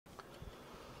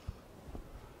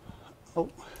Oh,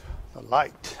 the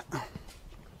light.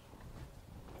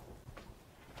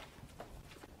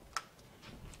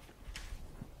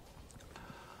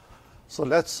 So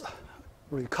let's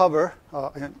recover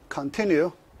and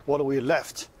continue what we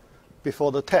left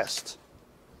before the test.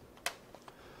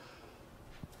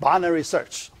 Binary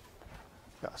search.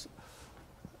 Yes.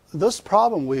 This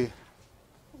problem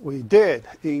we did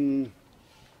in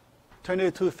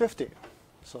 2250.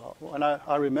 So when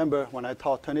I remember when I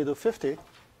taught 2250,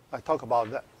 I talk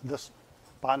about this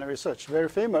binary search, very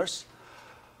famous,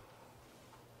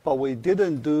 but we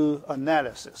didn't do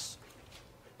analysis.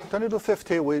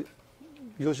 2250, we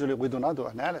do not do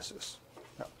analysis.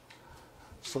 Yeah.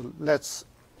 So let's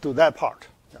do that part.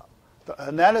 Yeah. The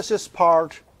analysis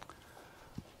part,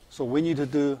 so we need to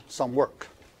do some work.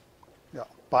 Yeah.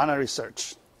 Binary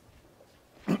search.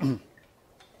 All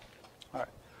right.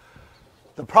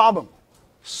 The problem,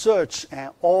 search an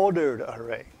ordered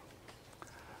array.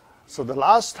 So the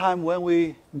last time when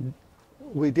we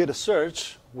did a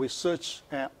search, we searched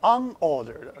an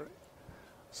unordered array.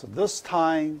 So this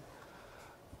time,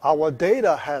 our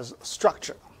data has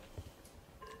structure.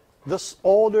 This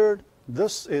ordered,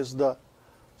 this is the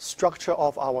structure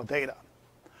of our data.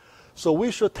 So we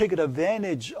should take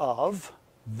advantage of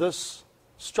this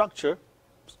structure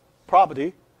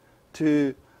property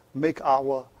to make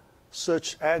our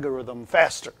search algorithm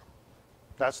faster.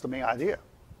 That's the main idea.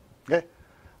 Okay?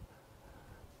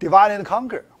 Divide and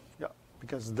conquer. Yeah,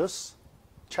 because this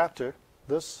chapter,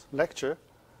 this lecture,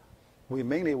 we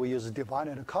use a divide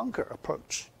and conquer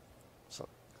approach. So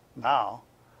now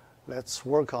let's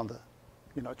work on the,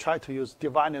 try to use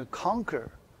divide and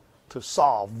conquer to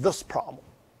solve this problem.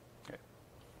 Okay.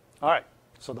 All right,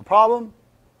 so the problem,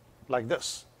 like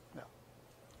this. Yeah.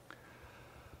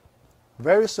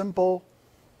 Very simple,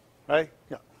 right?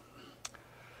 Yeah.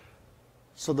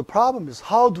 So the problem is,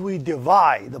 how do we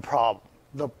divide the problem?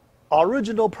 The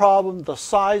original problem, the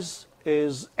size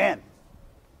is n.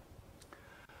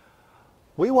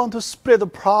 We want to split the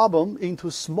problem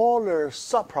into smaller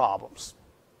subproblems.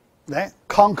 Then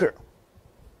conquer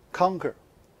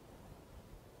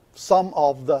some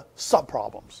of the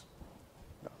subproblems.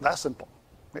 That's simple.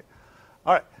 Okay.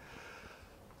 All right.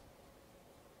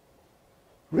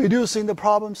 Reducing the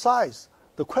problem size.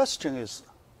 The question is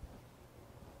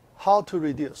how to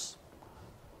reduce.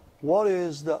 What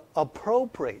is the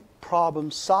appropriate problem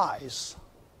size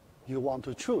you want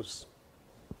to choose?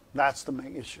 That's the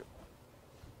main issue.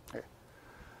 Okay.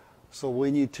 So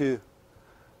we need to,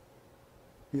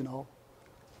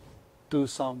 do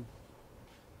some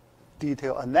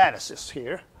detailed analysis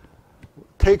here.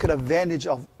 Take advantage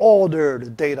of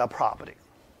ordered data property.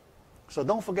 So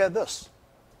don't forget this.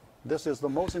 This is the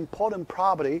most important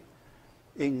property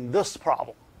in this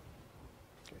problem.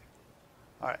 Okay.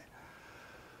 All right.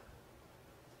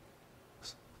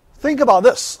 Think about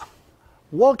this.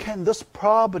 What can this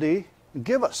property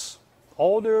give us?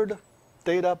 Ordered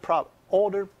data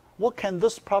property. What can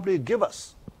this property give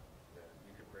us?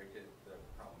 You could break the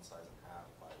problem size in half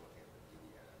by looking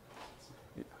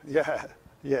at the BDN. Yeah.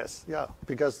 Yes. Yeah.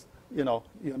 Because you know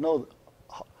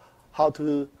how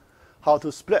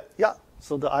to split. Yeah.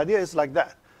 So the idea is like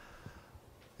that.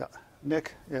 Yeah.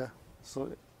 Nick. Yeah.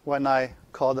 So when I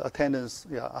call the attendance,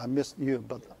 yeah, I missed you,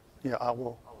 but yeah, I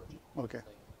will. Okay.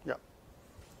 Yeah.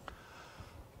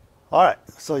 All right.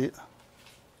 So,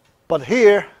 but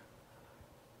here,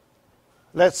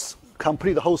 let's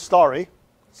complete the whole story.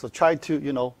 So try to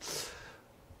do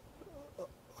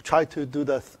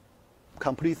the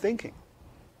complete thinking.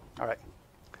 All right.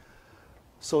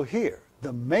 So here,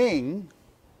 the main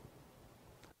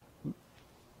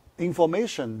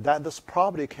information that this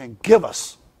property can give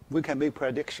us, we can make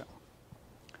prediction.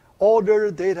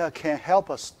 Ordered data can help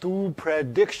us do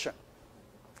prediction.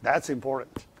 That's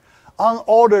important.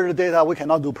 Unordered data, we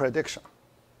cannot do prediction.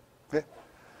 Okay?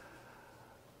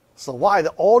 So why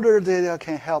the ordered data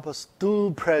can help us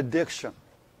do prediction?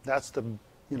 That's the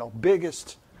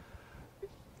biggest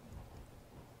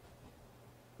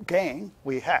gain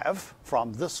we have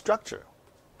from this structure.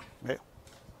 Okay?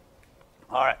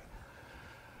 All right.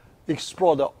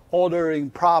 Explore the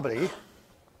ordering property,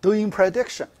 doing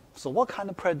prediction. So what kind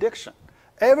of prediction?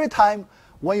 Every time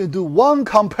when you do one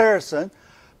comparison,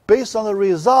 based on the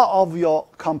result of your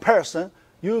comparison,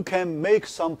 you can make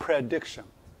some prediction,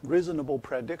 reasonable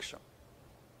prediction.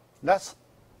 That's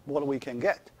what we can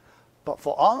get. But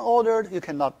for unordered, you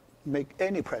cannot make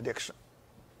any prediction.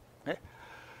 Okay?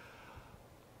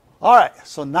 All right,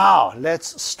 so now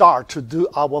let's start to do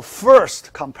our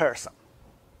first comparison.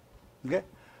 Okay?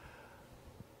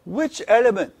 Which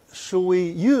element should we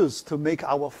use to make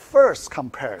our first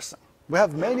comparison? We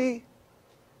have many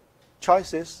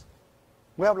choices.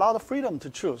 We have a lot of freedom to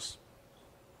choose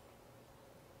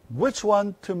which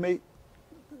one to make,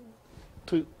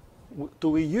 do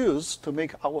we use to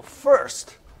make our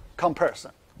first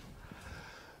comparison.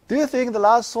 Do you think the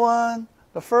last one,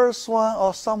 the first one,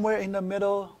 or somewhere in the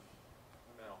middle?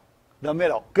 The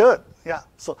middle. Good. Yeah.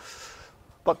 So,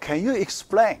 but can you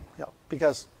explain? Yeah,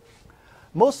 because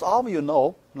most of you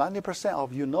know, 90%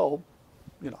 of you know,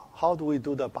 how do we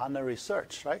do the binary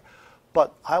search, right?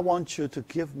 But I want you to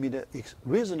give me the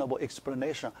reasonable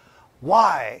explanation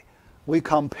why we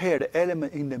compare the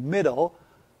element in the middle.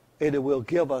 It will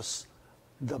give us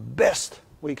the best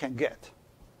we can get.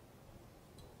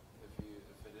 If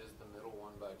it is the middle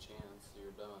one by chance,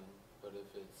 you're done. But if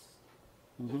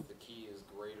if the key is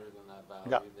greater than that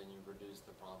value, then you reduce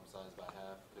the problem size by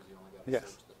half because you only got to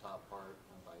search the top part,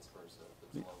 and vice versa.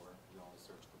 If it's lower, you only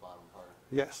search the bottom part.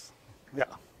 Yes.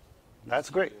 Yeah. That's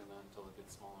great. Doing that until it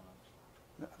gets small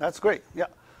enough. That's great. Yeah.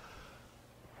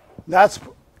 That's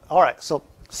all right. So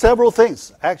several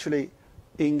things actually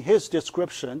in his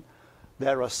description.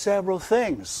 There are several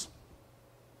things,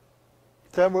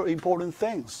 several important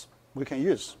things we can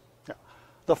use. Yeah.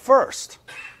 The first,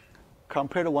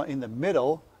 compared to one in the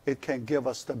middle, it can give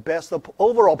us the best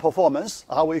overall performance.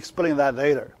 I will explain that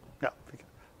later. Yeah.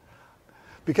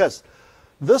 Because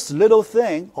this little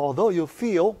thing, although you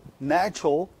feel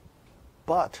natural,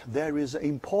 but there is an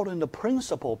important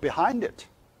principle behind it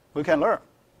we can learn.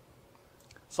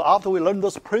 So after we learn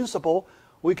this principle,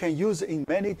 we can use it in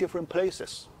many different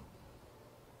places.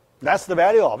 That's the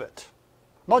value of it.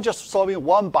 Not just solving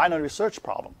one binary search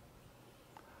problem.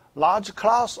 Large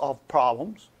class of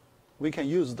problems, we can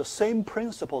use the same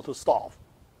principle to solve.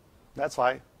 That's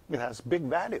why it has big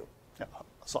value. Yeah.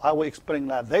 So I will explain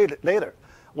that later,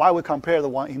 why we compare the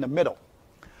one in the middle.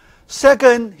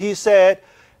 Second, he said,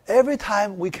 every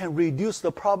time we can reduce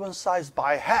the problem size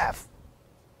by half,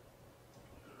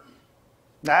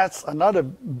 that's another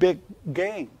big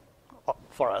gain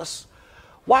for us.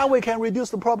 Why we can reduce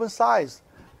the problem size?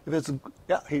 If it's,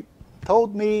 he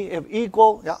told me if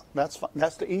equal, that's fine.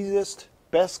 That's the easiest,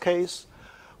 best case.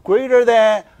 Greater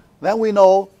than, then we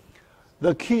know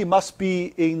the key must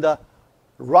be in the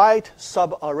right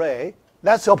subarray.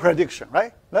 That's your prediction,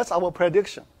 right? That's our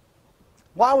prediction.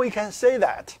 Why we can say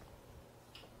that?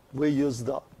 We use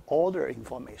the order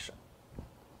information.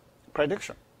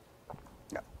 Prediction.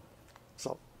 Yeah.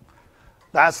 So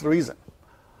that's the reason.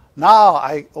 Now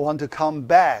I want to come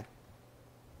back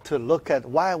to look at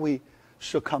why we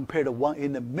should compare the one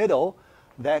in the middle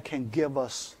that can give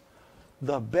us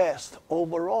the best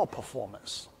overall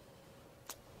performance.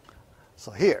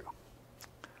 So here,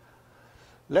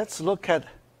 let's look at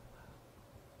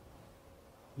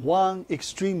one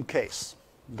extreme case.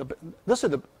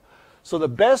 So the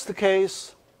best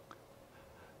case,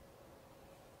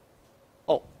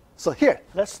 so here,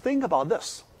 let's think about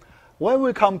this. When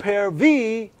we compare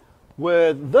V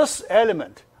with this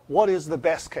element, what is the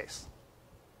best case?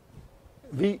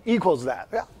 V equals that.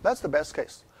 Yeah, that's the best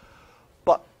case.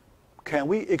 But can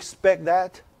we expect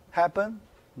that happen?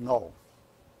 No.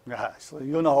 Yeah,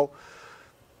 so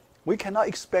we cannot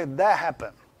expect that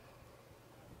happen.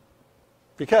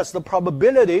 Because the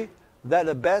probability that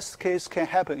the best case can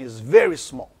happen is very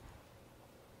small.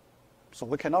 So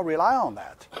we cannot rely on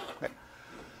that. Okay.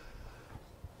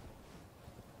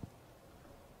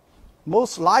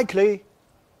 Most likely,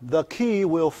 the key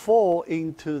will fall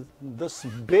into this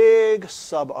big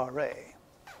subarray.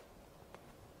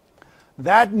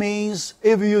 That means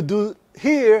if you do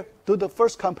the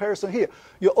first comparison here,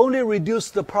 you only reduce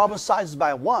the problem size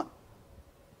by 1.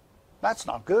 That's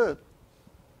not good.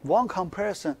 One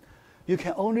comparison, you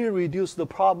can only reduce the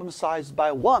problem size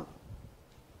by 1.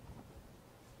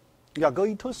 You are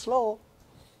going too slow.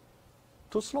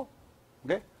 Too slow.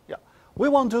 Okay? Yeah. We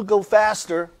want to go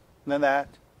faster than that.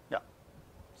 Yeah.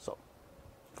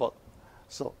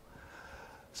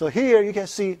 So here you can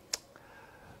see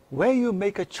when you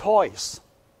make a choice,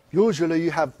 usually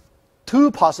you have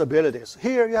 2 possibilities.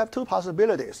 Here you have 2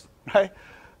 possibilities, right?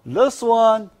 This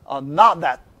one are not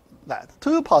that.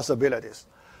 2 possibilities.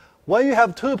 When you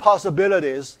have 2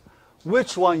 possibilities,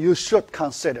 which one you should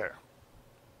consider?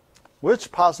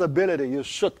 Which possibility you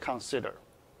should consider?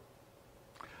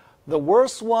 The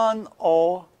worst one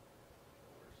or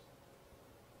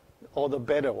the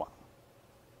better one?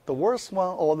 The worst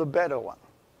one or the better one?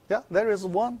 Yeah, there is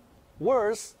one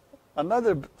worse,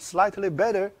 another slightly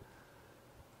better.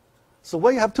 So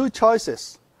when you have 2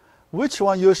 choices, which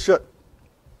one you should,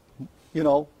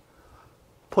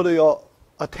 put your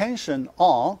attention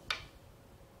on?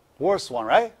 Worst one,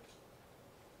 right?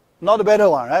 Not the better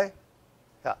one, right?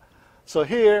 Yeah. So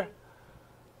here,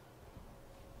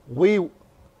 we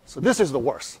So this is the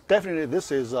worst. Definitely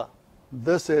this is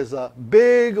a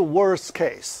big worst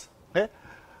case. Okay?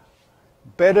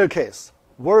 Better case,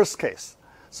 worst case.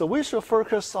 So we should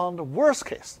focus on the worst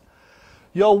case.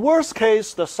 Your worst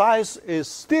case, the size is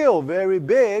still very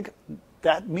big.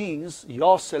 That means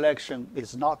your selection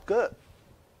is not good.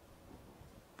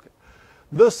 Okay.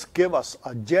 This gives us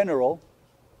a general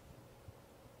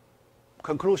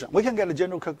conclusion. We can get a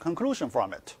general conclusion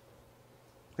from it.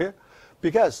 Okay?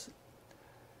 Because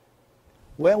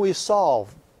when we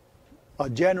solve a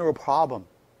general problem,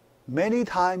 many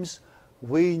times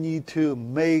we need to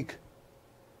make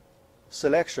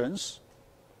selections.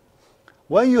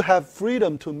 When you have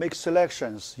freedom to make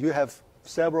selections, you have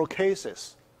several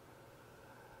cases.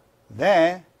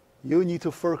 Then you need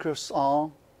to focus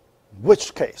on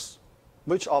which case,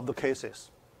 which of the cases.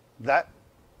 That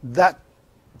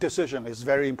decision is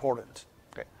very important.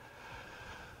 Okay.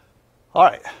 All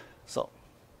right. So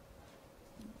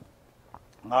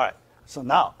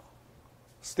now,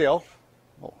 still,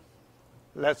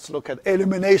 let's look at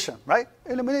elimination, right?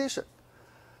 Elimination.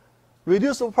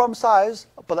 Reduce the problem size,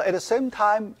 but at the same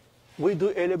time, we do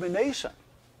elimination.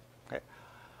 Okay.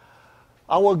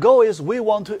 Our goal is we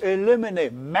want to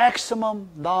eliminate maximum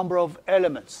number of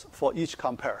elements for each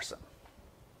comparison.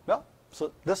 Yeah?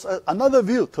 So that's another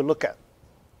view to look at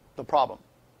the problem.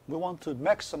 We want to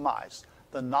maximize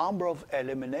the number of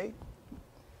elimination.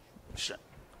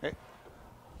 Okay?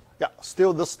 Yeah,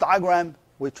 still this diagram,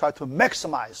 we try to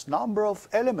maximize number of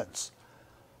elements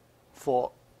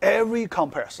for every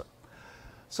comparison.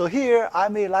 So here, I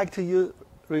may like to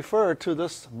refer to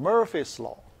this Murphy's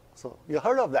Law. So you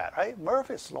heard of that, right?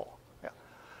 Murphy's Law. Yeah.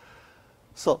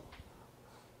 So,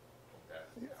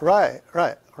 right.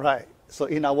 So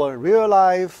in our real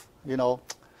life,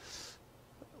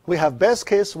 we have best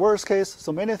case, worst case,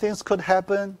 so many things could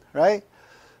happen, right?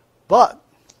 But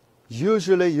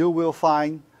usually you will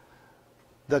find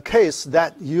the case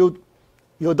that you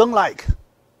don't like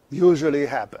usually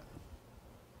happen.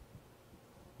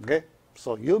 Okay?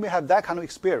 So you may have that kind of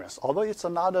experience, although it's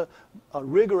not a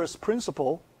rigorous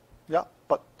principle, yeah,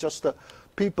 but just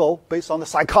people based on the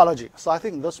psychology. So I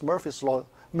think this Murphy's Law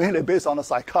mainly based on the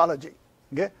psychology.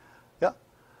 Okay? Yeah.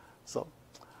 So,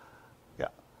 yeah.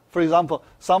 For example,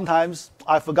 sometimes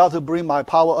I forgot to bring my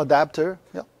power adapter,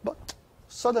 yeah, but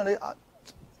suddenly,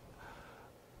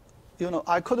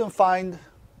 I couldn't find,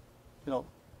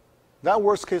 that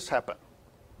worst case happened.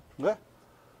 Okay?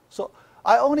 So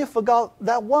I only forgot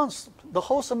that once. The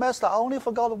whole semester, I only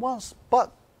forgot it once.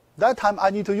 But that time, I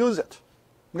need to use it.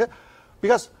 Okay?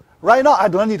 Because right now, I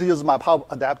don't need to use my power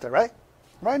adapter, right?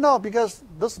 Right now, because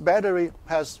this battery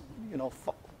has,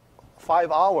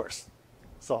 5 hours.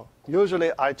 So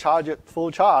usually, I charge it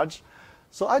full charge.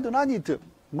 So I do not need to.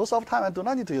 Most of the time, I do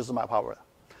not need to use my power.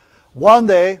 One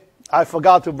day, I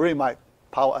forgot to bring my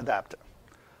power adapter.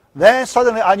 Then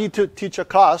suddenly, I need to teach a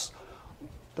class.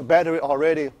 The battery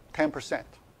already 10%.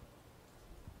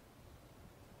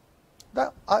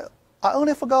 That I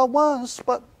only forgot once,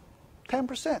 but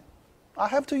 10%. I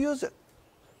have to use it.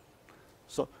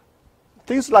 So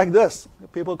things like this,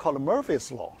 people call it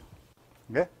Murphy's Law.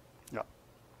 Okay? Yeah.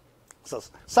 So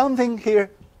something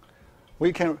here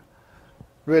we can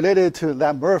relate it to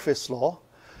that Murphy's Law.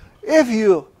 If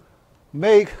you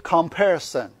make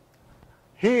comparison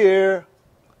here,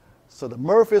 so the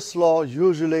Murphy's Law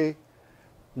usually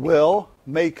will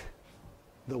make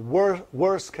the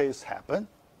worst case happen,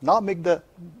 not make the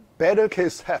better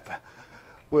case happen.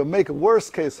 Will make a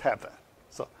worst case happen.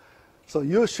 So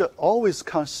you should always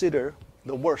consider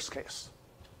the worst case,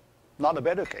 not the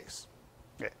better case.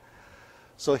 Okay.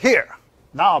 So here,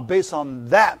 now based on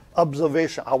that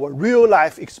observation, our real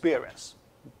life experience,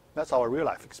 that's our real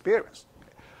life experience.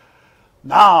 Okay.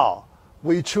 Now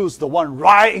we choose the one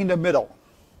right in the middle,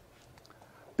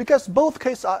 because both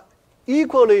cases are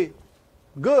equally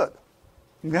good.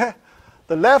 Okay?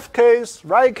 The left case,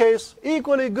 right case,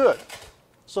 equally good.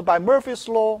 So by Murphy's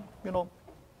Law,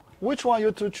 which one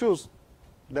you to choose,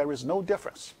 there is no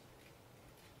difference.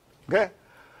 Okay?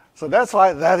 So that's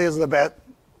why that is the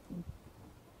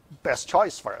best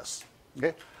choice for us.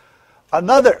 Okay?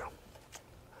 Another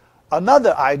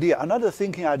idea, another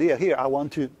thinking idea here I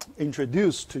want to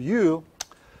introduce to you,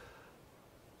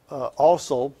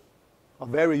 also a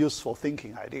very useful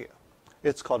thinking idea.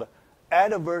 It's called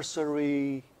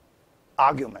adversary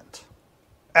argument.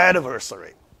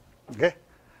 Adversary. Okay?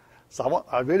 So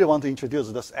I really want to introduce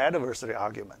this adversary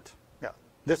argument. Yeah.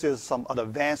 This is some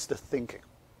advanced thinking.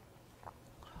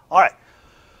 All right.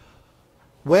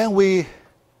 When we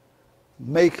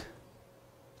make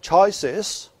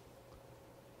choices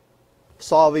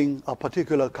solving a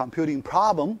particular computing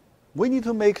problem, we need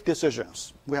to make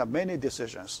decisions. We have many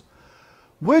decisions.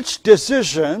 Which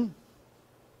decision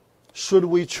should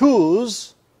we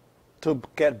choose to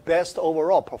get best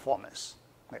overall performance?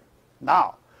 Okay.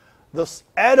 Now, this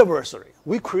adversary,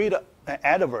 we create an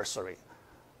adversary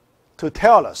to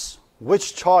tell us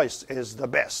which choice is the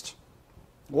best.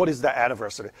 What is the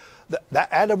adversary?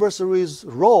 The adversary's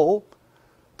role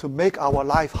to make our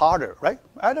life harder, right?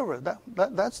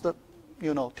 That's the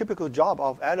typical job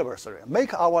of adversary.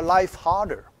 Make our life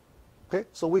harder. Okay?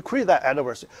 So we create that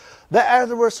adversary. The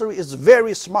adversary is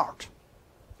very smart.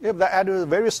 If the adversary is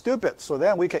very stupid, so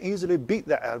then we can easily beat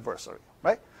the adversary,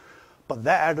 right? But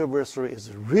that adversary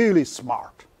is really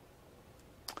smart.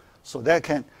 So they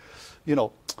can,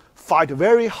 fight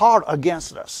very hard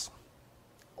against us.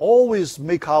 Always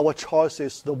make our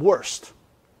choices the worst.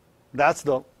 That's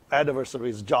the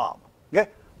adversary's job. Okay?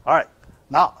 All right.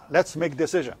 Now let's make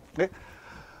decision. Okay?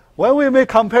 When we make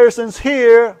comparisons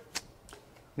here,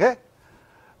 okay?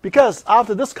 Because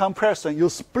after this comparison, you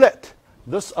split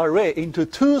this array into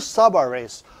two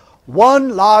subarrays,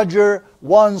 one larger,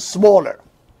 one smaller.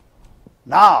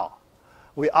 Now,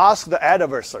 we ask the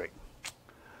adversary,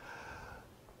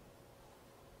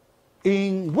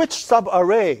 in which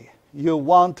subarray you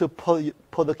want to put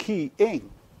the key in?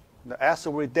 The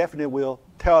adversary definitely will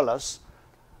tell us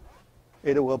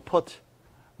it will put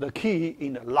the key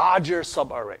in a larger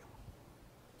subarray,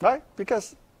 right?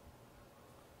 Because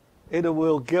it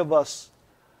will give us,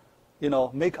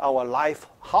 make our life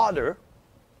harder.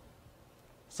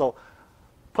 So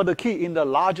put the key in the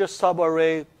larger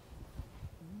subarray,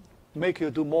 make you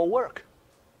do more work.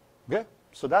 Okay?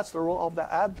 So that's the role of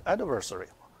the adversary.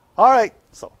 All right,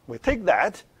 so we take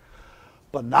that,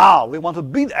 but now we want to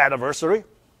beat the adversary,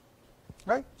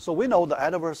 right? So we know the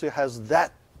adversary has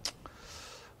that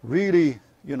really,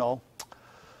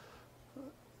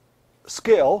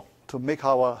 skill to make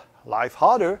our life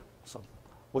harder. So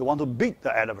we want to beat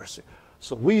the adversary.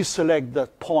 So we select the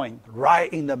point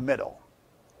right in the middle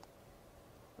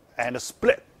and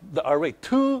split the array.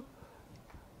 Two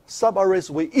subarrays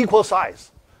with equal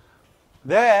size.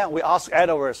 Then we ask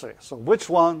adversary, so which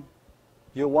one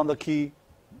you want the key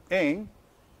in?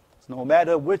 So no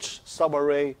matter which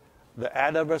subarray the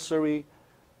adversary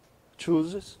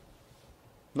chooses,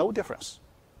 no difference.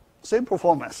 Same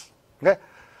performance. Okay?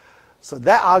 So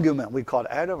that argument we call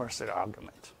adversary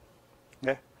argument.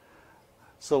 Okay?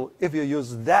 So if you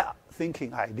use that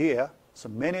thinking idea, so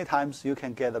many times you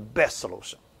can get the best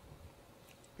solution.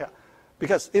 Yeah.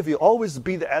 Because if you always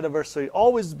beat the adversary,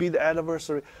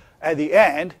 at the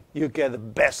end, you get the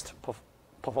best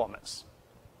performance.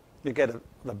 You get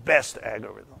the best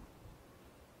algorithm.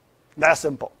 That's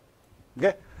simple.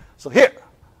 Okay? So here,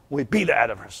 we beat the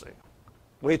adversary.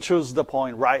 We choose the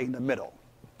point right in the middle.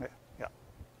 Okay? Yeah.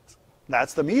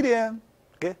 That's the median.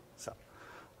 Okay? So,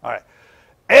 all right.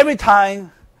 Every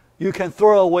time you can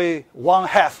throw away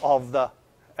 1/2 of the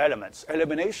elements,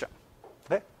 elimination.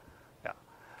 Okay? Yeah.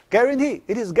 Guaranteed.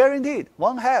 It is guaranteed.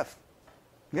 1/2.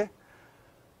 Okay?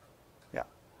 Yeah.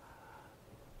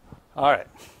 All right.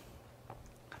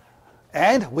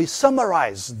 And we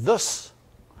summarize this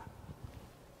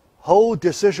whole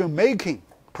decision-making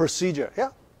procedure. Yeah.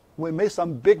 We made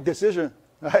some big decision,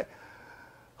 right?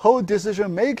 Whole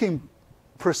decision-making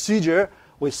procedure,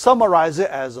 we summarize it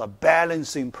as a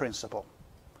balancing principle.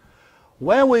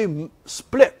 When we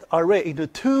split array into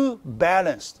two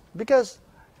balanced, because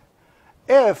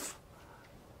if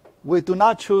we do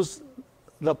not choose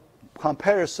the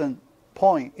comparison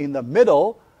point in the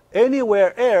middle,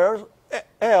 anywhere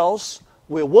else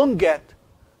we won't get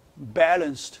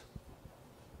balanced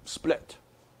split,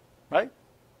 right?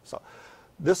 So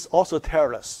this also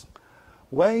tells us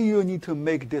when you need to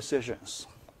make decisions,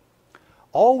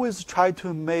 always try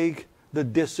to make the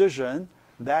decision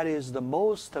that is the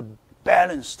most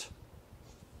balanced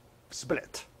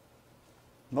split.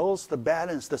 Most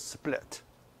balanced split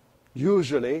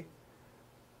usually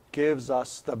gives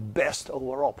us the best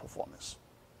overall performance.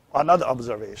 Another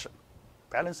observation,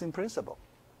 balancing principle.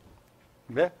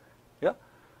 Okay? Yeah?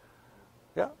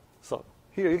 Yeah? So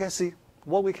here you can see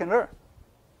what we can learn.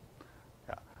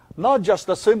 Yeah. Not just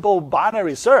a simple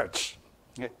binary search.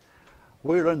 Okay?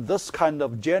 We learn this kind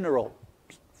of general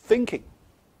thinking,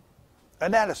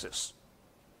 analysis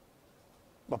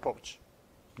approach.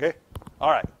 Okay?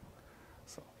 All right.